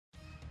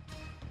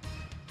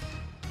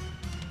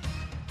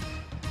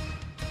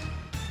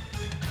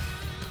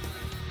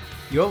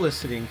You're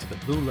listening to the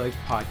Blue Life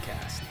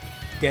Podcast,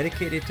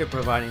 dedicated to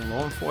providing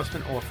law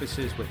enforcement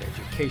officers with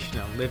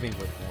education on living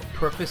with more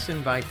purpose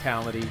and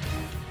vitality,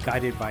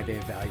 guided by their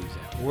values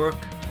at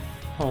work,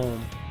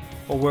 home,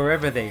 or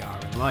wherever they are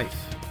in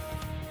life.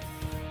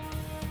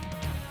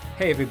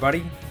 Hey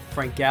everybody,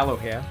 Frank Gallo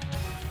here.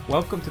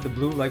 Welcome to the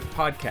Blue Life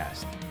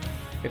Podcast.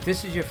 If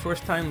this is your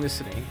first time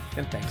listening,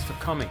 then thanks for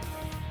coming.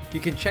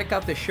 You can check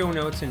out the show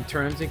notes and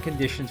terms and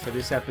conditions for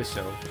this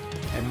episode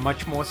and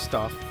much more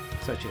stuff,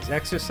 such as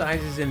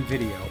exercises and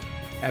video,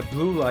 at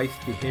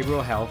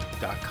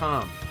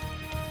bluelifebehavioralhealth.com.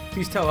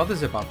 Please tell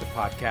others about the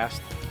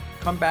podcast,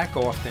 come back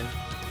often,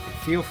 and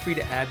feel free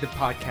to add the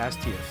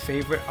podcast to your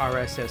favorite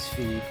RSS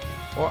feed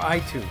or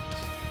iTunes.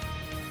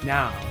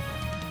 Now,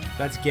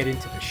 let's get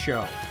into the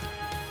show.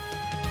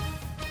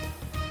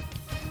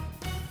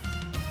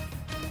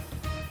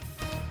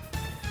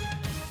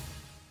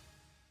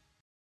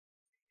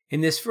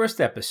 In this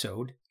first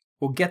episode,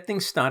 we'll get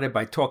things started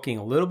by talking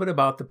a little bit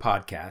about the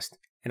podcast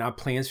and our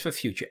plans for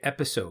future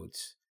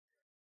episodes.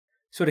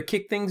 So to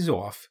kick things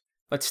off,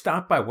 let's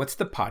start by what's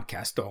the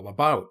podcast all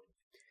about.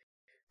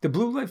 The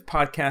Blue Life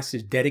Podcast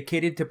is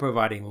dedicated to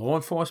providing law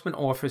enforcement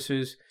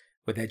officers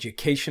with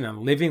education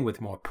on living with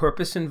more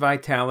purpose and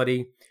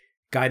vitality,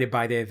 guided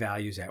by their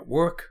values at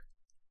work,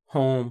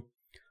 home,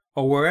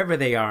 or wherever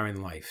they are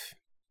in life.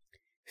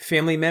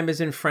 Family members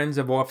and friends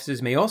of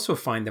officers may also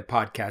find the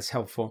podcast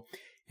helpful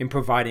in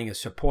providing a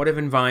supportive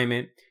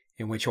environment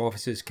in which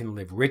officers can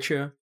live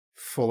richer,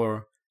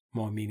 fuller,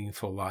 more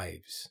meaningful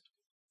lives.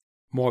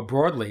 More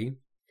broadly,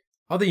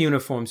 other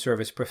uniformed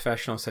service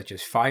professionals such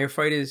as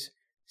firefighters,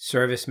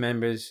 service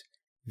members,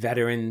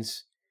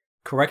 veterans,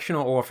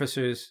 correctional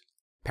officers,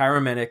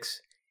 paramedics,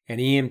 and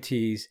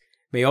EMTs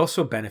may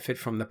also benefit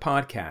from the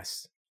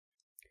podcast.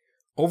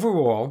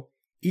 Overall,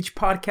 each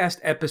podcast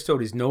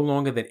episode is no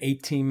longer than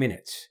 18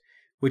 minutes,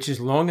 which is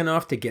long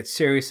enough to get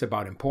serious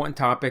about important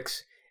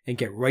topics and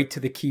get right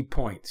to the key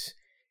points,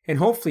 and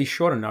hopefully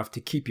short enough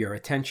to keep your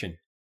attention.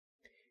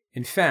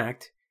 In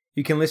fact,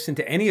 you can listen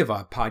to any of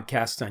our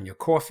podcasts on your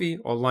coffee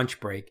or lunch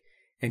break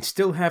and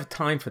still have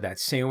time for that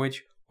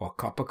sandwich or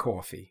cup of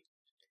coffee.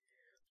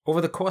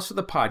 Over the course of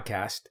the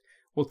podcast,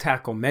 we'll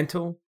tackle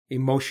mental,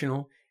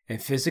 emotional,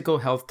 and physical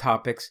health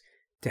topics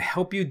to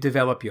help you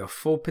develop your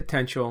full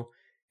potential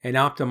and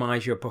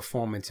optimize your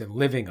performance in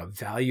living a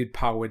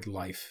valued-powered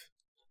life.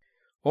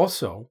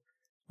 Also,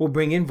 we'll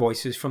bring in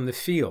voices from the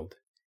field,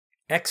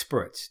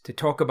 experts to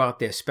talk about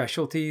their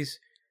specialties,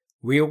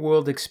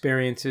 real-world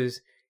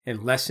experiences,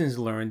 and lessons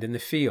learned in the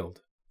field.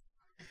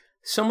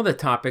 Some of the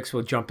topics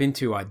we'll jump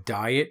into are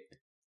diet,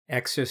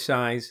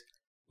 exercise,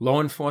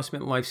 law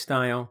enforcement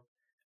lifestyle,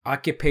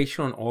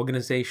 occupational and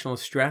organizational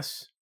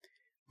stress,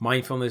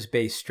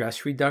 mindfulness-based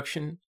stress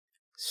reduction,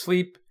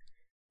 sleep,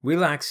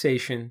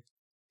 relaxation,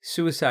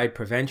 suicide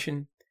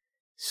prevention,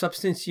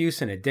 substance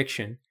use and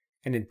addiction,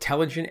 and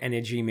intelligent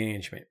energy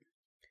management.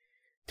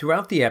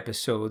 Throughout the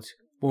episodes,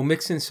 we'll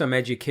mix in some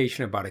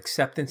education about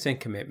acceptance and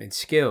commitment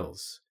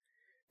skills.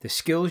 The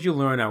skills you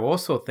learn are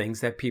also things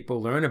that people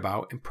learn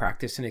about and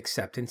practice in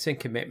acceptance and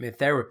commitment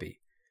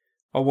therapy,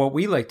 or what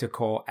we like to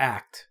call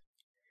ACT.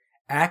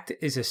 ACT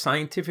is a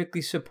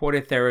scientifically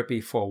supported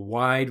therapy for a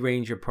wide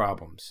range of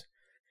problems.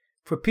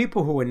 For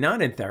people who are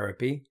not in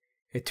therapy,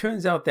 it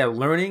turns out that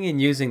learning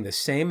and using the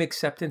same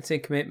acceptance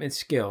and commitment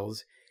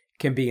skills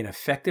can be an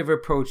effective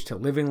approach to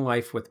living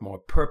life with more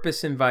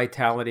purpose and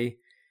vitality,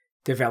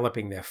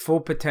 developing their full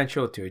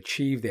potential to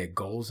achieve their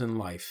goals in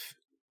life.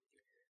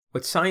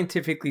 What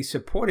scientifically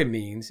supported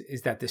means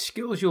is that the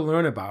skills you'll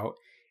learn about,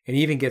 and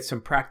even get some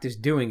practice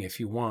doing if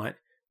you want,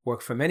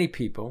 work for many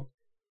people,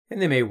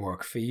 and they may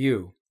work for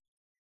you.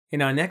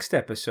 In our next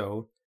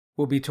episode,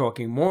 we'll be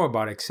talking more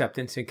about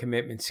acceptance and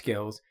commitment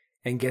skills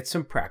and get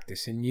some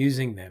practice in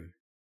using them.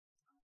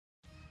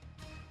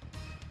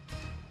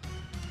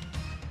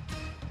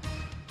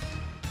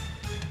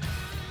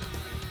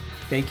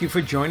 Thank you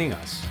for joining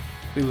us.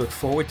 We look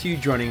forward to you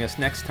joining us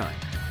next time.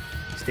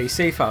 Stay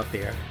safe out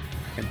there.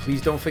 And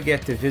please don't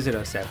forget to visit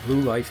us at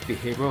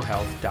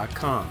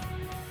bluelifebehavioralhealth.com,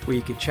 where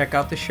you can check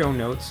out the show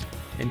notes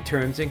and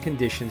terms and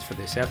conditions for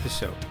this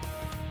episode.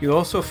 You'll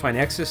also find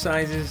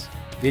exercises,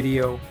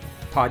 video,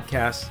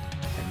 podcasts,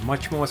 and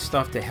much more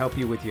stuff to help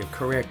you with your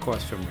career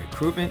course from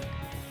recruitment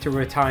to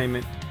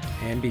retirement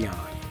and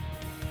beyond.